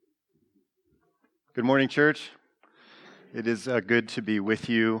Good morning, church. It is good to be with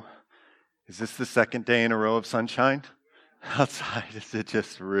you. Is this the second day in a row of sunshine? Outside, is it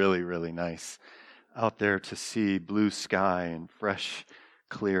just really, really nice out there to see blue sky and fresh,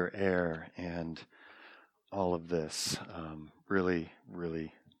 clear air and all of this. Really,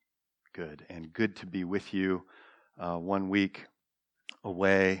 really good. And good to be with you 1 week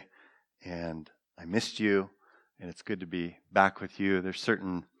away, and I missed you, and it's good to be back with you. There's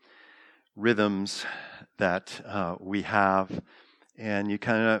certain rhythms that we have, and you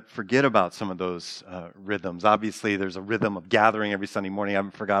kind of forget about some of those rhythms. Obviously, there's a rhythm of gathering every Sunday morning. I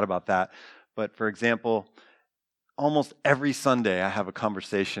haven't forgot about that. But for example, almost every Sunday I have a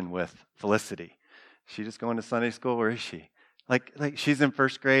conversation with Felicity. She just going to Sunday school? Where is she? Like she's in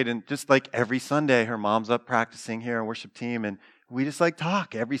first grade, and just like every Sunday, her mom's up practicing here on worship team, and we just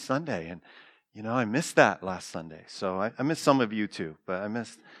talk every Sunday. And I missed that last Sunday. So I missed some of you too, but I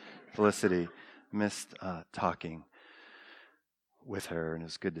missed Felicity, missed talking with her, and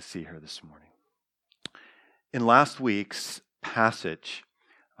it's good to see her this morning. In last week's passage,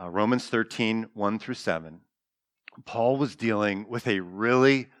 Romans 13, 1 through 7, Paul was dealing with a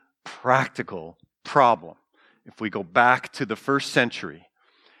really practical problem. If we go back to the first century,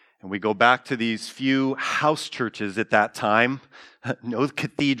 and we go back to these few house churches at that time, no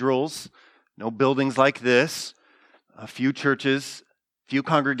cathedrals, no buildings like this, a few churches, few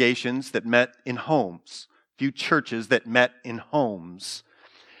congregations that met in homes, few churches that met in homes,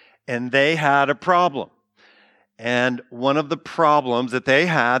 and they had a problem. And one of the problems that they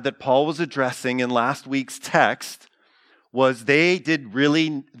had that Paul was addressing in last week's text was they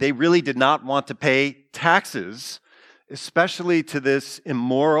really did not want to pay taxes, especially to this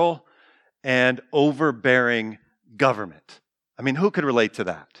immoral and overbearing government. I mean, who could relate to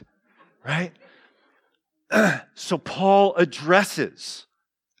that, right? So Paul addresses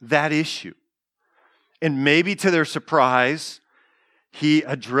that issue. And maybe to their surprise, he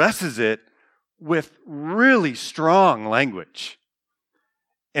addresses it with really strong language.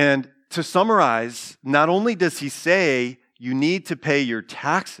 And to summarize, not only does he say you need to pay your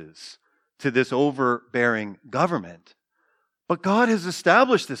taxes to this overbearing government, but God has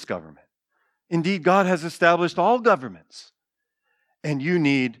established this government. Indeed, God has established all governments. And you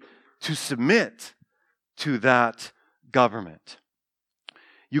need to submit to that government.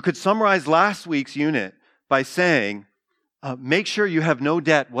 You could summarize last week's unit by saying, make sure you have no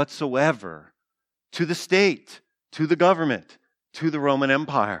debt whatsoever to the state, to the government, to the Roman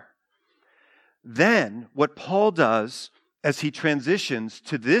Empire. Then, what Paul does as he transitions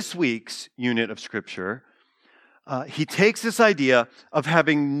to this week's unit of Scripture, he takes this idea of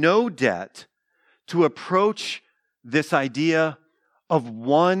having no debt to approach this idea of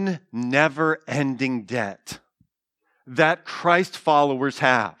one never-ending debt that Christ followers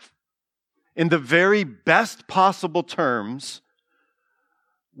have. In the very best possible terms,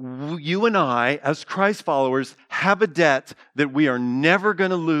 you and I, as Christ followers, have a debt that we are never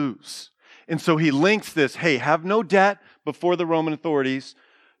going to lose. And so he links this, hey, have no debt before the Roman authorities,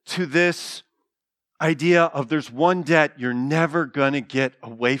 to this idea of there's one debt you're never going to get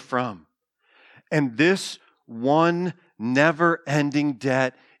away from. And this one never-ending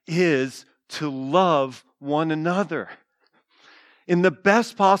debt is to love one another. In the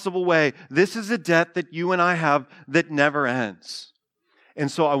best possible way, this is a debt that you and I have that never ends.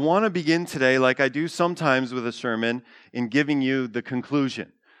 And so I want to begin today, like I do sometimes with a sermon, in giving you the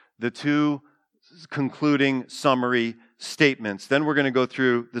conclusion, the two concluding summary statements. Then we're going to go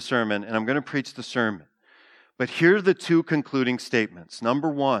through the sermon, and I'm going to preach the sermon. But here are the two concluding statements. Number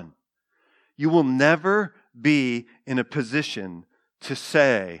one, you will never be in a position to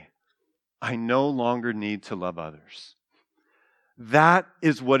say, I no longer need to love others. That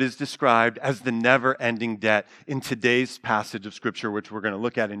is what is described as the never-ending debt in today's passage of Scripture, which we're going to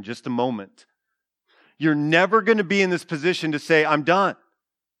look at in just a moment. You're never going to be in this position to say, I'm done.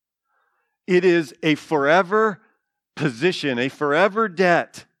 It is a forever position, a forever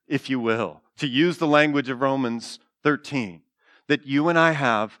debt, if you will, to use the language of Romans 13, that you and I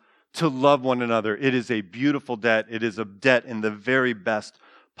have to love one another. It is a beautiful debt. It is a debt in the very best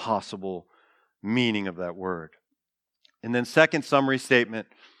possible meaning of that word. And then second summary statement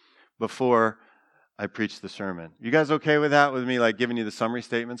before I preach the sermon. You guys okay with that, with me giving you the summary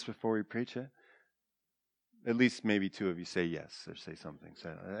statements before we preach it? At least maybe two of you say yes or say something. So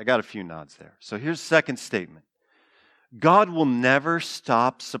I got a few nods there. So here's the second statement. God will never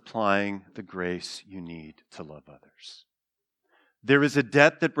stop supplying the grace you need to love others. There is a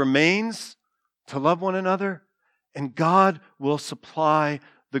debt that remains to love one another, and God will supply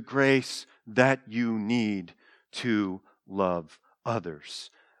the grace that you need to love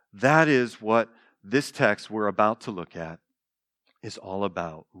others. That is what this text we're about to look at is all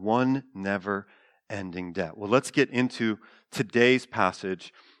about one never-ending debt. Well, let's get into today's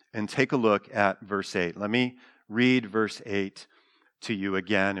passage and take a look at verse 8. Let me read verse 8 to you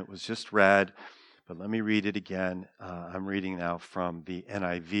again. It was just read, but let me read it again. I'm reading now from the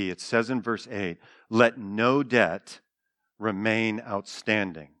NIV. It says in verse 8, "Let no debt remain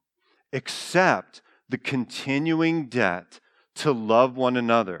outstanding, except the continuing debt to love one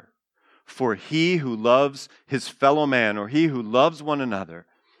another. For he who loves his fellow man, or he who loves one another,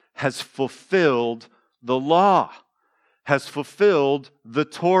 has fulfilled the law, has fulfilled the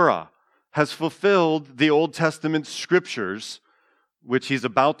Torah, has fulfilled the Old Testament scriptures," which he's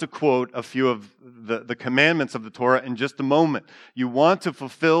about to quote a few of the commandments of the Torah in just a moment. You want to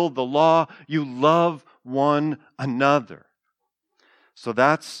fulfill the law, you love one another. So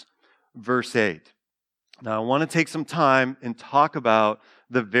that's verse 8. Now I want to take some time and talk about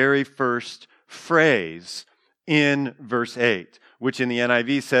the very first phrase in verse 8, which in the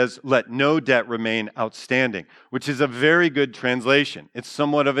NIV says, "Let no debt remain outstanding," which is a very good translation. It's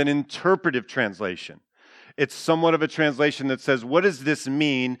somewhat of an interpretive translation. It's somewhat of a translation that says, what does this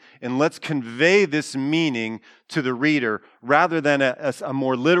mean? And let's convey this meaning to the reader rather than a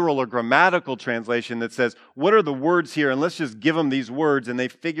more literal or grammatical translation that says, what are the words here? And let's just give them these words and they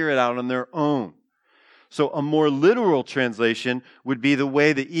figure it out on their own. So a more literal translation would be the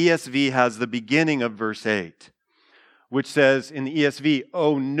way the ESV has the beginning of verse 8, which says in the ESV,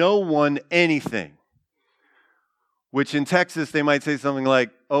 "Owe no one anything," which in Texas they might say something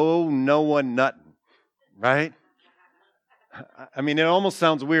like, "Owe no one nothing," right? I mean, it almost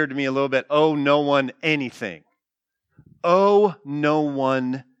sounds weird to me a little bit. Owe no one anything. Owe no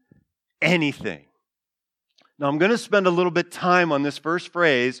one anything. Now I'm going to spend a little bit time on this first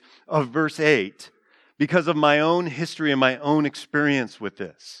phrase of verse 8 because of my own history and my own experience with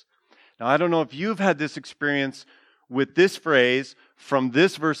this. Now, I don't know if you've had this experience with this phrase from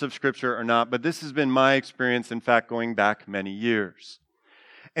this verse of Scripture or not, but this has been my experience, in fact, going back many years.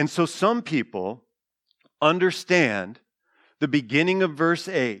 And so some people understand the beginning of verse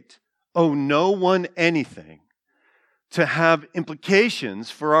 8, "Owe no one anything," to have implications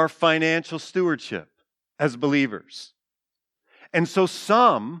for our financial stewardship as believers. And so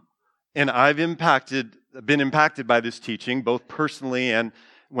some, and I've been impacted by this teaching, both personally and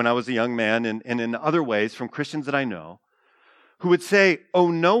when I was a young man, and in other ways from Christians that I know, who would say,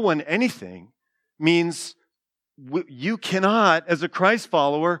 "Owe no one anything" means you cannot, as a Christ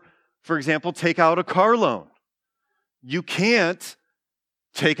follower, for example, take out a car loan. You can't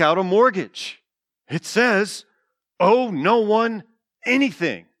take out a mortgage. It says, "Owe no one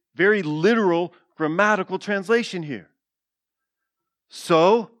anything." Very literal grammatical translation here.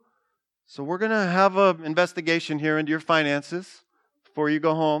 So we're going to have an investigation here into your finances before you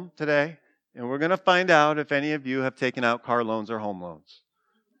go home today, and we're going to find out if any of you have taken out car loans or home loans.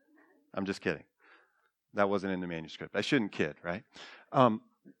 I'm just kidding. That wasn't in the manuscript. I shouldn't kid, right?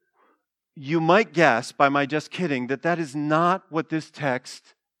 You might guess by my just kidding that is not what this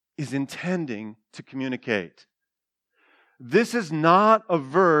text is intending to communicate. This is not a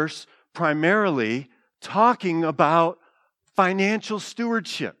verse primarily talking about financial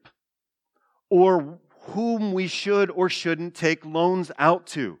stewardship or whom we should or shouldn't take loans out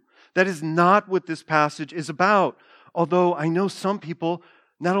to. That is not what this passage is about. Although I know some people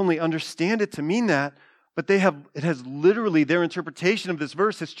not only understand it to mean that, but it has literally, their interpretation of this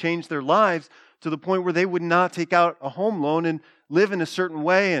verse has changed their lives to the point where they would not take out a home loan and live in a certain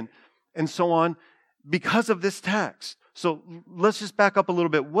way and so on because of this text. So let's just back up a little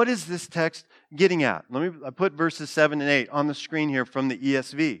bit. What is this text getting at? I put verses 7 and 8 on the screen here from the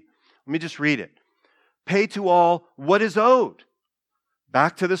ESV. Let me just read it. "Pay to all what is owed."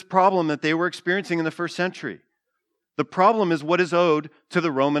 Back to this problem that they were experiencing in the first century. The problem is what is owed to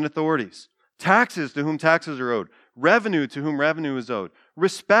the Roman authorities. Taxes to whom taxes are owed. Revenue to whom revenue is owed.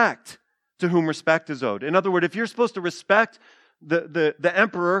 Respect to whom respect is owed. In other words, if you're supposed to respect the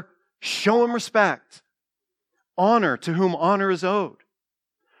emperor, show him respect. Honor to whom honor is owed.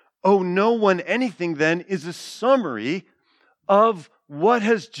 Owe no one anything then is a summary of what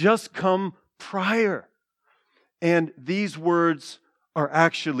has just come prior. And these words are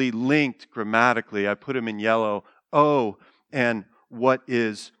actually linked grammatically. I put them in yellow. Owe and what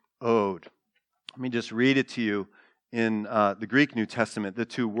is owed. Let me just read it to you in the Greek New Testament. The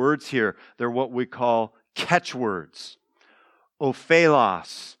two words here, they're what we call catchwords.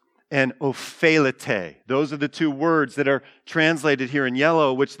 Ophelos and ophelete. Those are the two words that are translated here in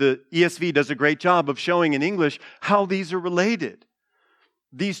yellow, which the ESV does a great job of showing in English how these are related.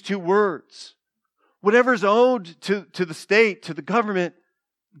 These two words. Whatever's owed to the state, to the government,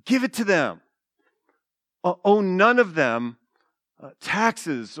 give it to them. owe none of them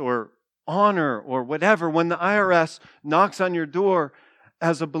taxes or honor or whatever. When the IRS knocks on your door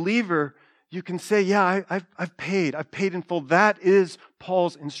as a believer, you can say, yeah, I've paid in full. That is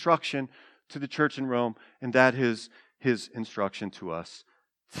Paul's instruction to the church in Rome, and that is his instruction to us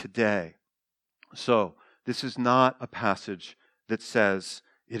today. So, this is not a passage that says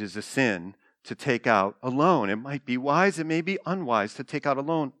it is a sin to take out a loan. It might be wise, it may be unwise to take out a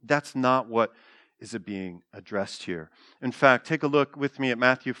loan. That's not what is being addressed here. In fact, take a look with me at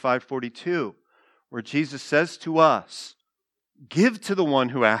Matthew 5:42, where Jesus says to us, "Give to the one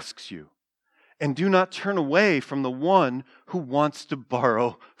who asks you, and do not turn away from the one who wants to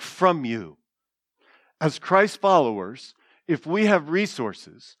borrow from you." As Christ followers, if we have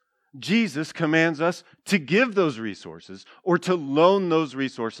resources, Jesus commands us to give those resources or to loan those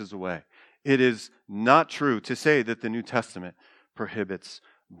resources away. It is not true to say that the New Testament prohibits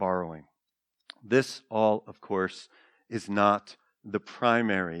borrowing. This all, of course, is not the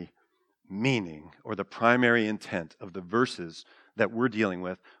primary meaning or the primary intent of the verses that we're dealing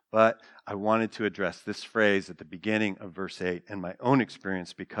with, but I wanted to address this phrase at the beginning of verse 8 and my own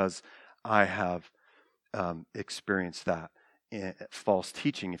experience because I have experienced that. False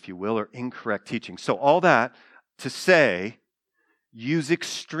teaching, if you will, or incorrect teaching. So all that to say, use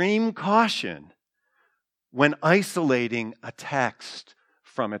extreme caution when isolating a text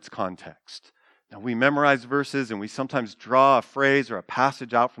from its context. Now, we memorize verses and we sometimes draw a phrase or a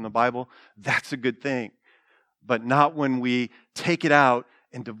passage out from the Bible. That's a good thing. But not when we take it out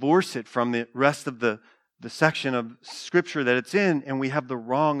and divorce it from the rest of the section of Scripture that it's in, and we have the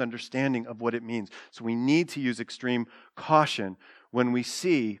wrong understanding of what it means. So we need to use extreme caution when we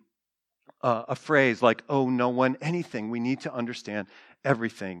see a phrase like, "Oh, no one, anything." We need to understand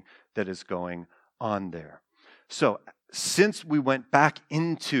everything that is going on there. So since we went back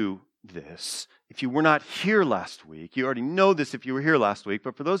into this, if you were not here last week, you already know this if you were here last week,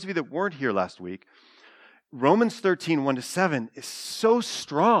 but for those of you that weren't here last week, Romans 13, 1-7 is so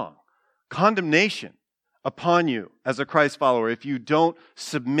strong. Condemnation upon you as a Christ follower if you don't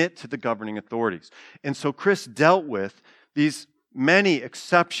submit to the governing authorities. And so Chris dealt with these many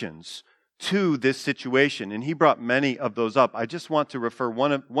exceptions to this situation, and he brought many of those up. I just want to refer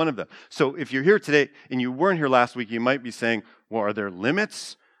one of them. So if you're here today and you weren't here last week, you might be saying, well, are there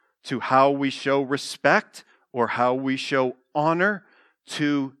limits to how we show respect or how we show honor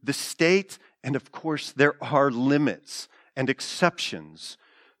to the state? And of course, there are limits and exceptions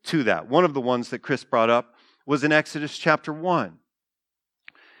to that. One of the ones that Chris brought up was in Exodus chapter 1.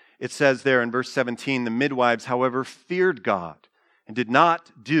 It says there in verse 17, "The midwives, however, feared God and did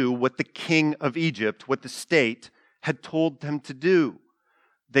not do what the king of Egypt, what the state, had told them to do.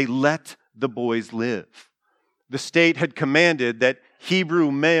 They let the boys live." The state had commanded that Hebrew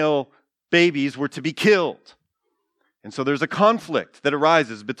male babies were to be killed. And so there's a conflict that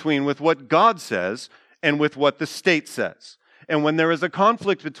arises between with what God says and with what the state says. And when there is a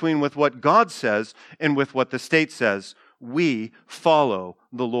conflict between with what God says and with what the state says, we follow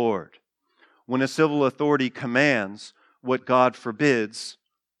the Lord. When a civil authority commands what God forbids,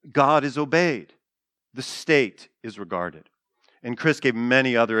 God is obeyed. The state is regarded. And Chris gave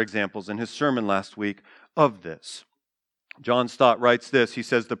many other examples in his sermon last week of this. John Stott writes this. He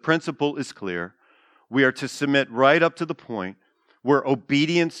says, "The principle is clear. We are to submit right up to the point where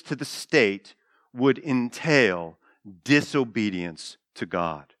obedience to the state would entail disobedience to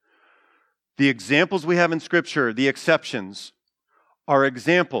God." The examples we have in Scripture, the exceptions, are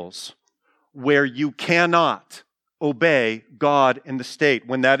examples where you cannot obey God and the state.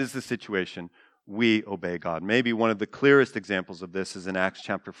 When that is the situation, we obey God. Maybe one of the clearest examples of this is in Acts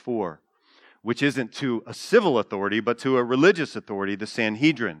chapter 4, which isn't to a civil authority, but to a religious authority, the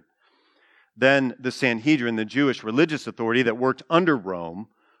Sanhedrin. Then the Sanhedrin, the Jewish religious authority that worked under Rome,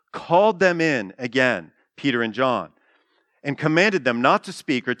 called them in again, Peter and John, and commanded them not to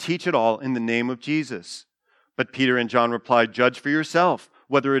speak or teach at all in the name of Jesus. But Peter and John replied, "Judge for yourself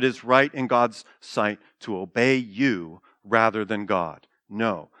whether it is right in God's sight to obey you rather than God."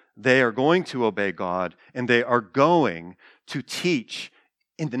 No, they are going to obey God, and they are going to teach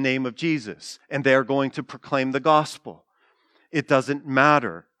in the name of Jesus, and they are going to proclaim the gospel. It doesn't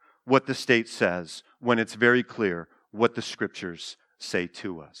matter what the state says when it's very clear what the Scriptures say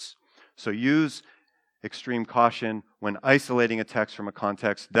to us. So use extreme caution when isolating a text from a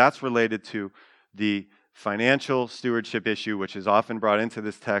context. That's related to the financial stewardship issue, which is often brought into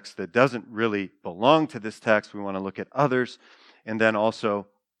this text that doesn't really belong to this text. We want to look at others. And then also,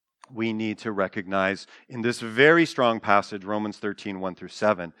 we need to recognize in this very strong passage, Romans 13,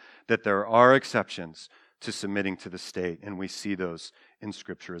 1-7, that there are exceptions to submitting to the state, and we see those in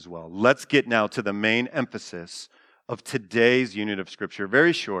Scripture as well. Let's get now to the main emphasis of today's unit of Scripture.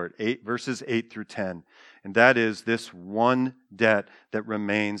 Very short, verses 8 through 10. And that is this one debt that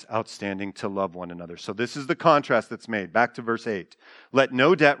remains outstanding to love one another. So this is the contrast that's made. Back to verse 8. Let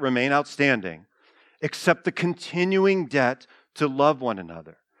no debt remain outstanding except the continuing debt to love one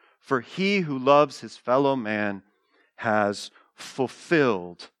another. For he who loves his fellow man has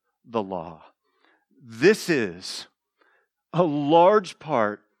fulfilled the law. This is a large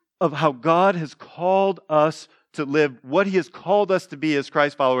part of how God has called us to live. What he has called us to be as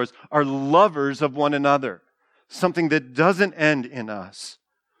Christ followers are lovers of one another, something that doesn't end in us.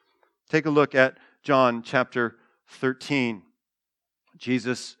 Take a look at John chapter 13.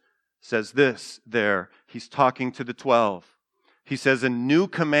 Jesus says this there. He's talking to the 12. He says, a new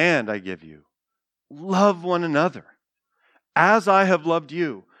command I give you. Love one another. As I have loved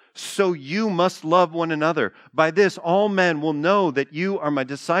you, so you must love one another. By this, all men will know that you are my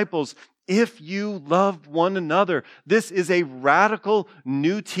disciples if you love one another. This is a radical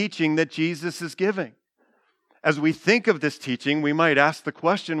new teaching that Jesus is giving. As we think of this teaching, we might ask the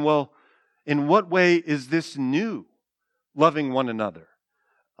question, well, in what way is this new, loving one another?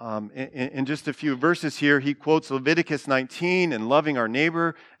 In just a few verses here, he quotes Leviticus 19 and loving our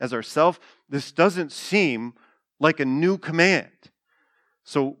neighbor as ourselves. This doesn't seem like a new command.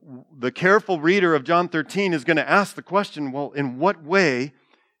 So the careful reader of John 13 is going to ask the question, well, in what way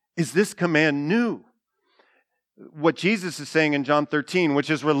is this command new? What Jesus is saying in John 13, which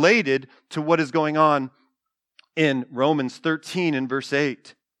is related to what is going on in Romans 13 and verse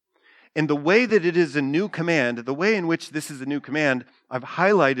 8. And the way that it is a new command, the way in which this is a new command, I've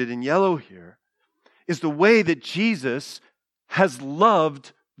highlighted in yellow here, is the way that Jesus has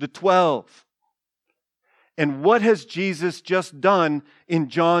loved the 12. And what has Jesus just done in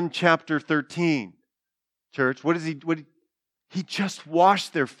John chapter 13? Church, he just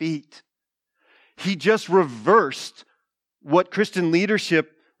washed their feet. He just reversed what Christian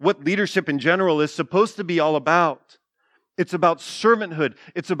leadership, what leadership in general is supposed to be all about. It's about servanthood.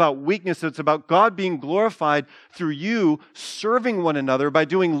 It's about weakness. It's about God being glorified through you serving one another by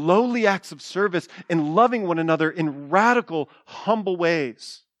doing lowly acts of service and loving one another in radical, humble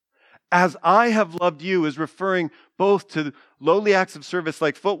ways. As I have loved you is referring both to lowly acts of service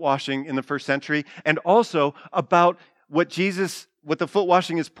like foot washing in the first century and also about what the foot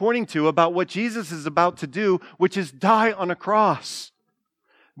washing is pointing to, about what Jesus is about to do, which is die on a cross.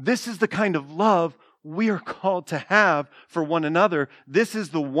 This is the kind of love we are called to have for one another. This is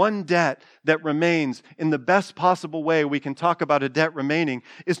the one debt that remains. In the best possible way we can talk about a debt remaining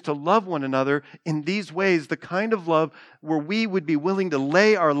is to love one another in these ways, the kind of love where we would be willing to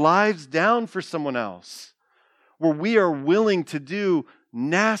lay our lives down for someone else, where we are willing to do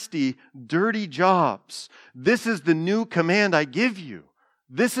nasty, dirty jobs. This is the new command I give you.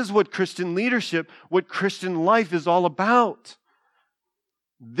 This is what Christian leadership, what Christian life is all about.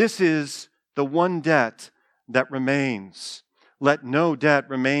 This is the one debt that remains. Let no debt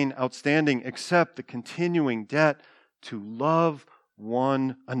remain outstanding except the continuing debt to love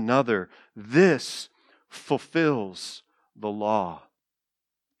one another. This fulfills the law.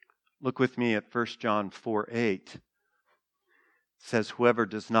 Look with me at 1 John 4:8. It says, whoever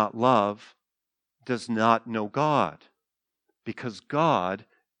does not love does not know God, because God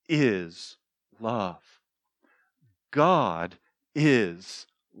is love. God is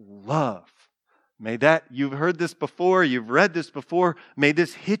love. May you've heard this before, you've read this before, may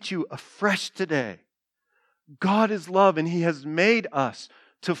this hit you afresh today. God is love, and He has made us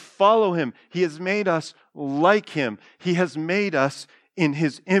to follow Him. He has made us like Him. He has made us in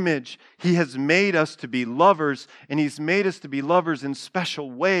His image. He has made us to be lovers, and He's made us to be lovers in special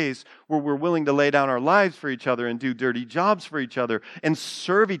ways where we're willing to lay down our lives for each other and do dirty jobs for each other and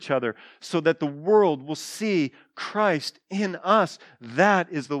serve each other so that the world will see Christ in us. That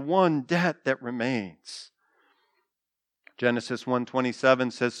is the one debt that remains. Genesis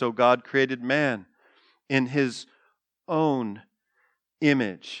 1:27 says, so God created man in His own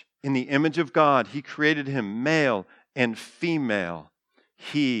image. In the image of God, He created him, male and female.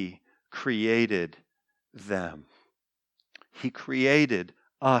 He created them. He created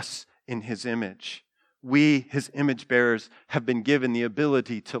us in His image. We, His image bearers, have been given the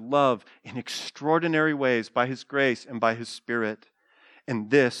ability to love in extraordinary ways by His grace and by His Spirit.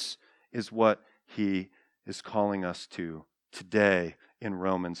 And this is what He is calling us to today in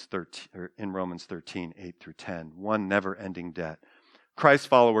Romans 13, 8 through 10. One never-ending debt. Christ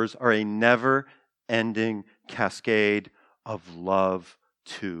followers are a never-ending cascade of love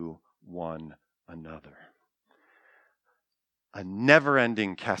to one another. A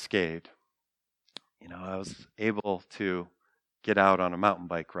never-ending cascade. I was able to get out on a mountain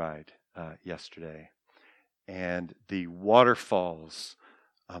bike ride yesterday, and the waterfalls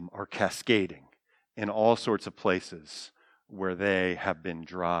are cascading in all sorts of places where they have been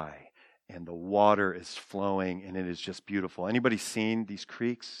dry, and the water is flowing, and it is just beautiful. Anybody seen these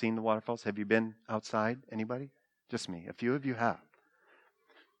creeks, seen the waterfalls? Have you been outside? Anybody? Just me. A few of you have.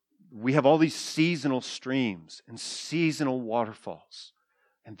 We have all these seasonal streams and seasonal waterfalls,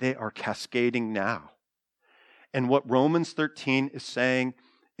 and they are cascading now. And what Romans 13 is saying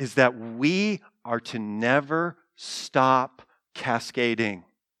is that we are to never stop cascading.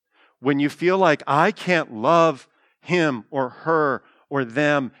 When you feel like I can't love him or her or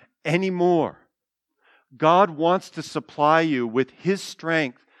them anymore, God wants to supply you with his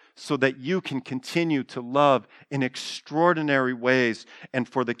strength so that you can continue to love in extraordinary ways and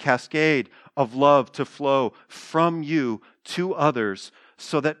for the cascade of love to flow from you to others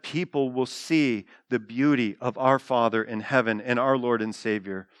so that people will see the beauty of our Father in heaven and our Lord and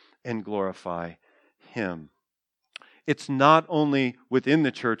Savior and glorify him. It's not only within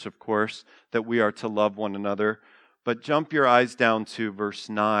the church, of course, that we are to love one another, but jump your eyes down to verse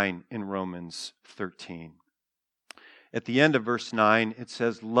 9 in Romans 13. At the end of verse 9, it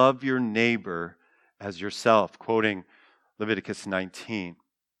says, love your neighbor as yourself, quoting Leviticus 19.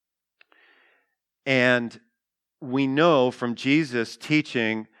 And we know from Jesus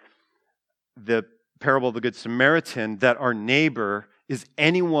teaching the parable of the Good Samaritan that our neighbor is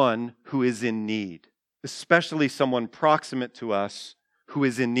anyone who is in need, especially someone proximate to us who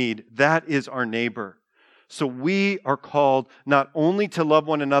is in need. That is our neighbor. So we are called not only to love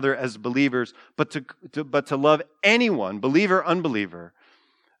one another as believers, but to love anyone, believer, unbeliever,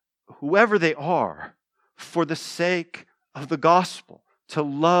 whoever they are, for the sake of the gospel, to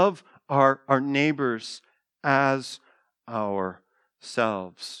love our neighbors as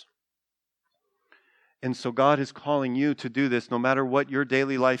ourselves. And so God is calling you to do this no matter what your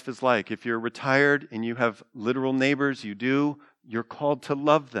daily life is like. If you're retired and you have literal neighbors, you're called to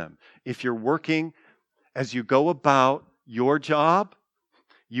love them. If you're working, as you go about your job,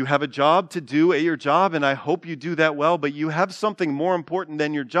 you have a job to do at your job, and I hope you do that well, but you have something more important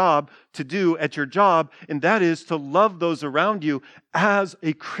than your job to do at your job, and that is to love those around you as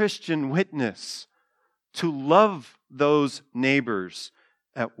a Christian witness, to love those neighbors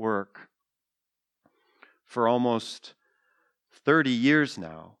at work. For almost 30 years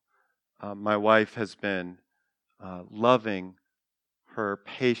now, my wife has been loving her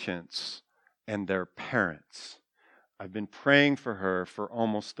patients and their parents. I've been praying for her for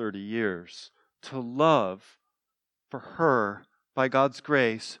almost 30 years to love, for her, by God's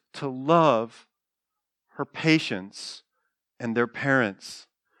grace, to love her patients and their parents.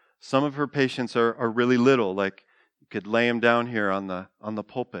 Some of her patients are really little, like you could lay them down here on the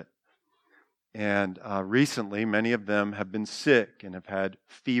pulpit. And recently, many of them have been sick and have had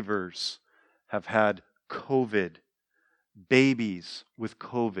fevers, have had COVID, babies with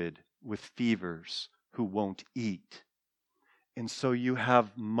COVID, with fevers, who won't eat. And so you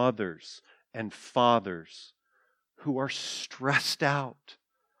have mothers and fathers who are stressed out,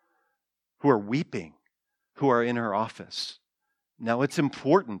 who are weeping, who are in her office. Now, it's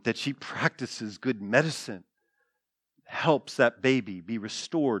important that she practices good medicine, helps that baby be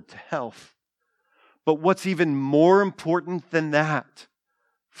restored to health. But what's even more important than that,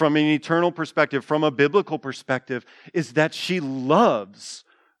 from an eternal perspective, from a biblical perspective, is that she loves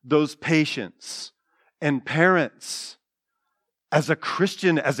those patients and parents. As a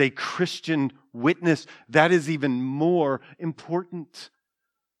Christian witness, that is even more important.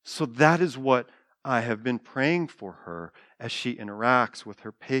 So that is what I have been praying for her as she interacts with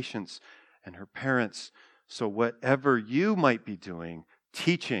her patients and her parents. So whatever you might be doing,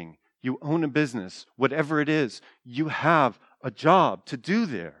 teaching, you own a business, whatever it is, you have a job to do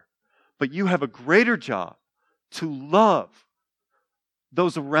there. But you have a greater job to love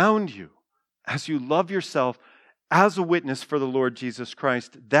those around you as you love yourself as a witness for the Lord Jesus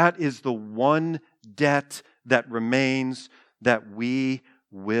Christ. That is the one debt that remains that we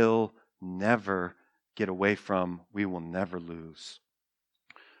will never get away from, we will never lose.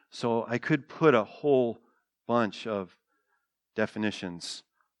 So I could put a whole bunch of definitions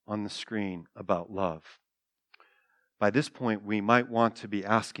on the screen about love. By this point, we might want to be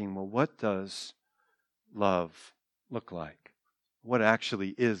asking, well, what does love look like? What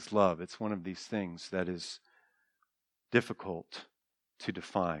actually is love? It's one of these things that is difficult to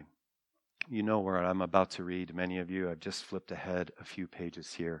define. You know where I'm about to read, many of you. I've just flipped ahead a few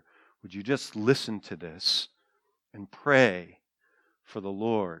pages here. Would you just listen to this and pray for the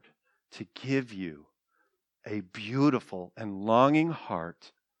Lord to give you a beautiful and longing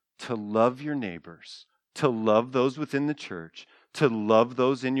heart to love your neighbors to love those within the church, to love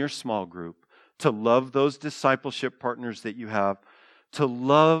those in your small group, to love those discipleship partners that you have, to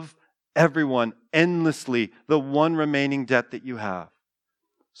love everyone endlessly, the one remaining debt that you have.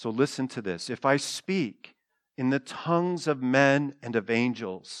 So listen to this. If I speak in the tongues of men and of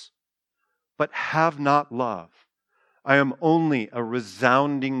angels, but have not love, I am only a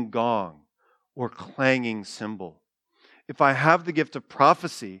resounding gong or clanging cymbal. If I have the gift of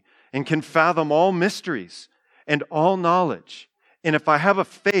prophecy and can fathom all mysteries and all knowledge, and if I have a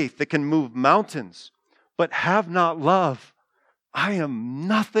faith that can move mountains, but have not love, I am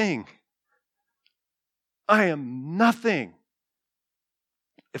nothing. I am nothing.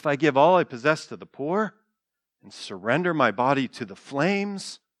 If I give all I possess to the poor and surrender my body to the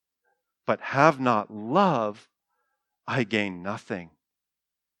flames, but have not love, I gain nothing.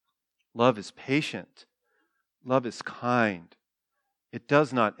 Love is patient. Love is kind. It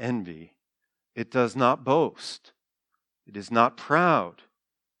does not envy. It does not boast. It is not proud.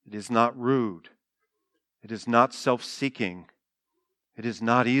 It is not rude. It is not self-seeking. It is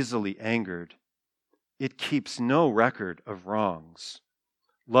not easily angered. It keeps no record of wrongs.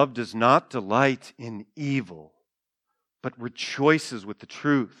 Love does not delight in evil, but rejoices with the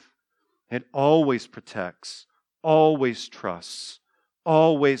truth. It always protects, always trusts,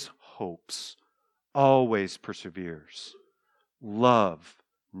 always hopes, always perseveres. Love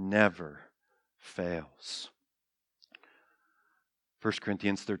never fails. 1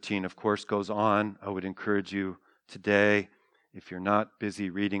 Corinthians 13, of course, goes on. I would encourage you today, if you're not busy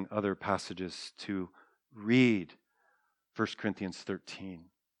reading other passages, to read 1 Corinthians 13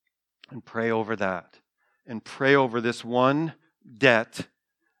 and pray over that. And pray over this one debt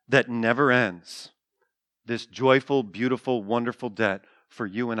that never ends. This joyful, beautiful, wonderful debt for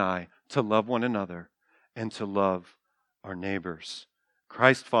you and I to love one another and to love our neighbors.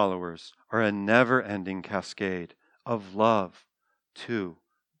 Christ followers are a never-ending cascade of love to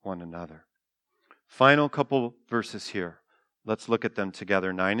one another. Final couple verses here. Let's look at them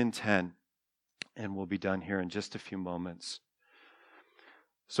together, 9 and 10, and we'll be done here in just a few moments.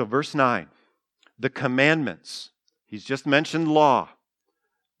 So verse 9, the commandments. He's just mentioned law.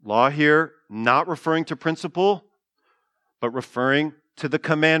 Law here, not referring to principle, but referring to the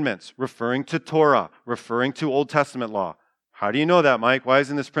commandments, referring to Torah, referring to Old Testament law. How do you know that, Mike? Why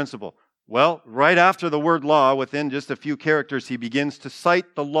isn't this principle? Well, right after the word law, within just a few characters, he begins to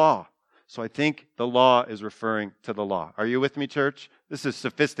cite the law. So I think the law is referring to the law. Are you with me, church? This is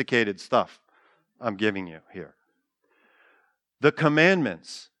sophisticated stuff I'm giving you here. The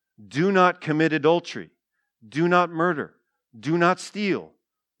commandments: do not commit adultery, do not murder, do not steal,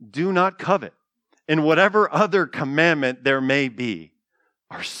 do not covet, and whatever other commandment there may be,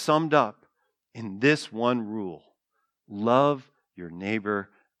 are summed up in this one rule: love your neighbor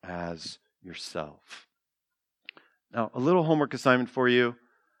as yourself. Now, a little homework assignment for you.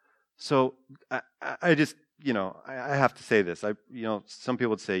 So I just, I have to say this. Some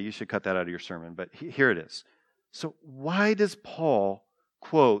people would say you should cut that out of your sermon, but here it is. So why does Paul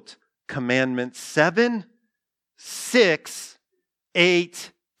quote commandment 7, 6,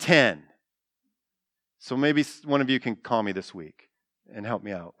 8, 10? So maybe one of you can call me this week and help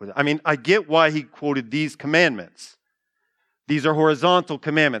me out with it. I mean, I get why he quoted these commandments. These are horizontal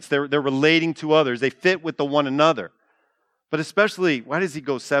commandments. They're relating to others. They fit with the one another. But especially, why does he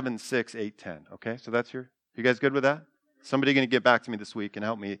go 7, 6, 8, 10? Okay, so you guys good with that? Somebody going to get back to me this week and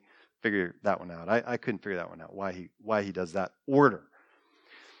help me figure that one out. I couldn't figure that one out, why he does that order.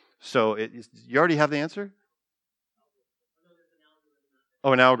 So you already have the answer?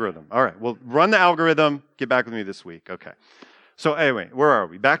 Oh, an algorithm. All right, well, run the algorithm. Get back with me this week. Okay. So anyway, where are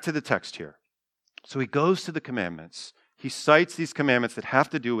we? Back to the text here. So he goes to the commandments. He cites these commandments that have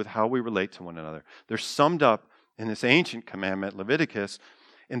to do with how we relate to one another. They're summed up in this ancient commandment, Leviticus.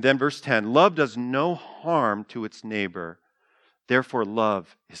 And then verse 10, love does no harm to its neighbor. Therefore,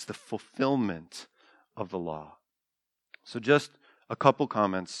 love is the fulfillment of the law. So just a couple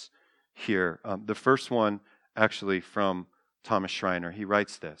comments here. The first one, actually, from Thomas Schreiner. He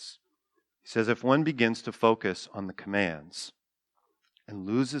writes this. He says, if one begins to focus on the commands and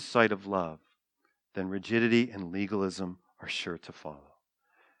loses sight of love, then rigidity and legalism are sure to follow.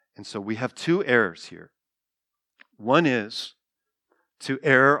 And so we have two errors here. One is to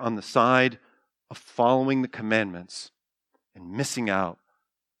err on the side of following the commandments and missing out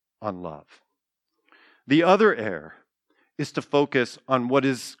on love. The other error is to focus on what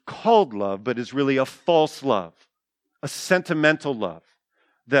is called love, but is really a false love, a sentimental love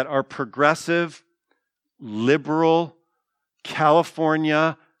that our progressive, liberal,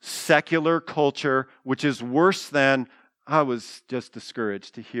 California, secular culture, which is worse than I was just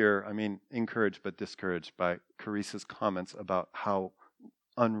discouraged to hear, encouraged but discouraged by Carissa's comments about how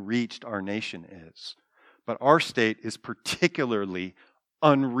unreached our nation is. But our state is particularly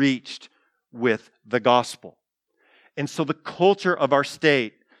unreached with the gospel. And so the culture of our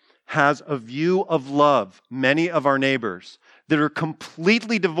state has a view of love, many of our neighbors, that are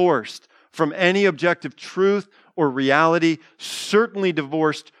completely divorced from any objective truth or reality, certainly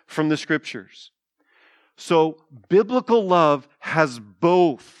divorced from the Scriptures. So biblical love has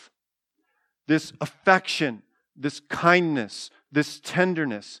both this affection, this kindness, this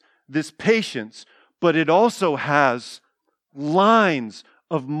tenderness, this patience, but it also has lines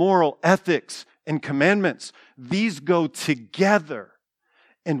of moral ethics and commandments. These go together,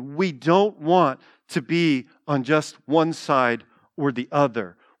 and we don't want to be on just one side or the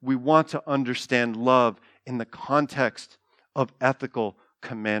other. We want to understand love in the context of ethical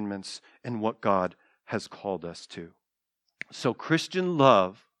commandments and what God has called us to. So Christian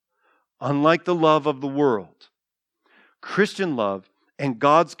love, unlike the love of the world, Christian love and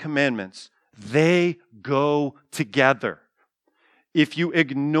God's commandments, they go together. If you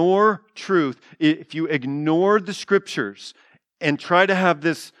ignore truth, if you ignore the Scriptures and try to have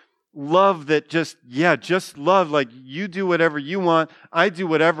this love that just love, like you do whatever you want, I do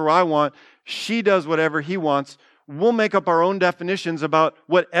whatever I want, she does whatever he wants, we'll make up our own definitions about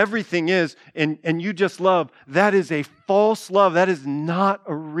what everything is, and you just love. That is a false love. That is not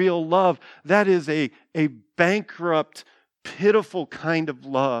a real love. That is a bankrupt, pitiful kind of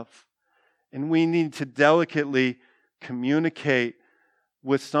love. And we need to delicately communicate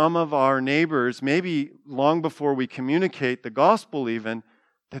with some of our neighbors, maybe long before we communicate the gospel even,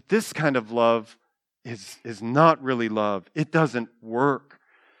 that this kind of love is not really love. It doesn't work.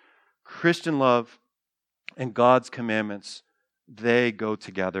 Christian love and God's commandments, they go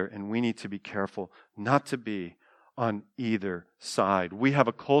together, and we need to be careful not to be on either side. We have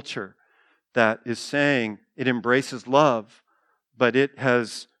a culture that is saying it embraces love, but it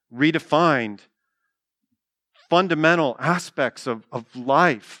has redefined fundamental aspects of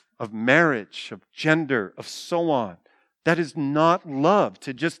life, of marriage, of gender, of so on. That is not love,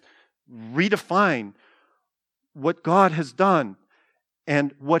 to just redefine what God has done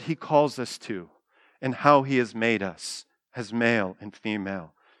and what He calls us to and how He has made us as male and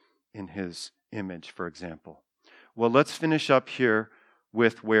female in His image, for example. Well, let's finish up here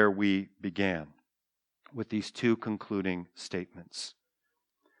with where we began, with these two concluding statements.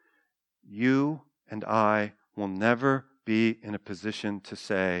 You and I will never be in a position to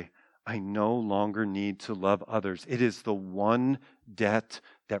say, I no longer need to love others. It is the one debt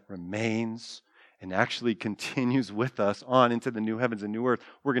that remains and actually continues with us on into the new heavens and new earth.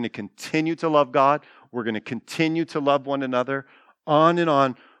 We're going to continue to love God. We're going to continue to love one another on and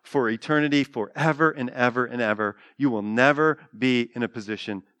on for eternity, forever and ever and ever. You will never be in a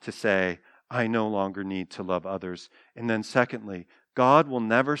position to say, I no longer need to love others. And then secondly, God will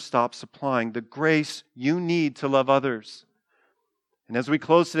never stop supplying the grace you need to love others. And as we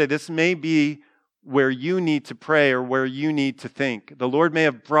close today, this may be where you need to pray or where you need to think. The Lord may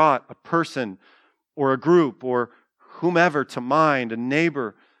have brought a person or a group or whomever to mind, a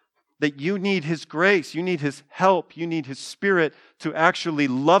neighbor, that you need His grace, you need His help, you need His Spirit to actually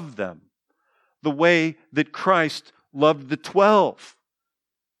love them the way that Christ loved the 12,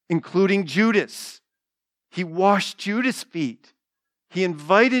 including Judas. He washed Judas' feet. He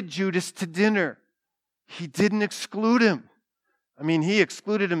invited Judas to dinner. He didn't exclude him. He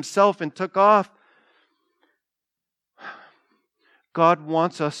excluded himself and took off. God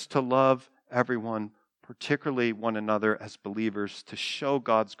wants us to love everyone, particularly one another as believers, to show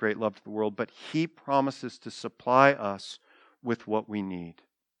God's great love to the world, but He promises to supply us with what we need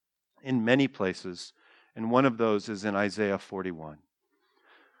in many places, and one of those is in Isaiah 41,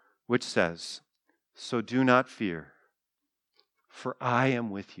 which says, So do not fear, for I am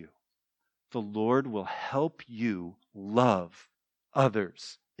with you. The Lord will help you love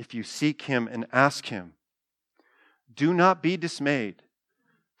others if you seek Him and ask Him. Do not be dismayed,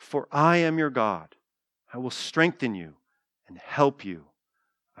 for I am your God. I will strengthen you and help you.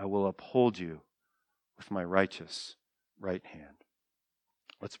 I will uphold you with my righteous right hand.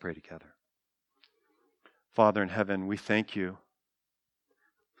 Let's pray together. Father in heaven, we thank you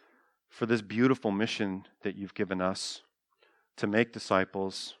for this beautiful mission that you've given us to make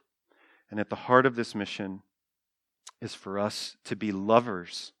disciples. And at the heart of this mission is for us to be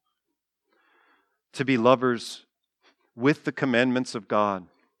lovers with the commandments of God,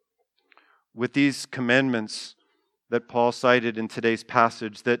 with these commandments that Paul cited in today's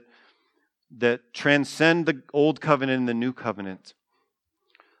passage that transcend the old covenant and the new covenant.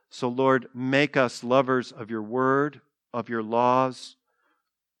 So Lord, make us lovers of your word, of your laws,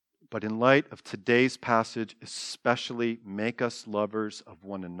 but in light of today's passage, especially make us lovers of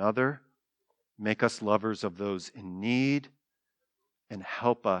one another, make us lovers of those in need, and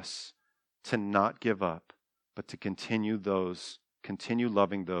help us to not give up, but to continue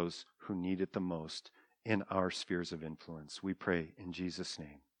loving those who need it the most in our spheres of influence. We pray in Jesus'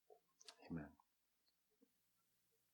 name. Amen.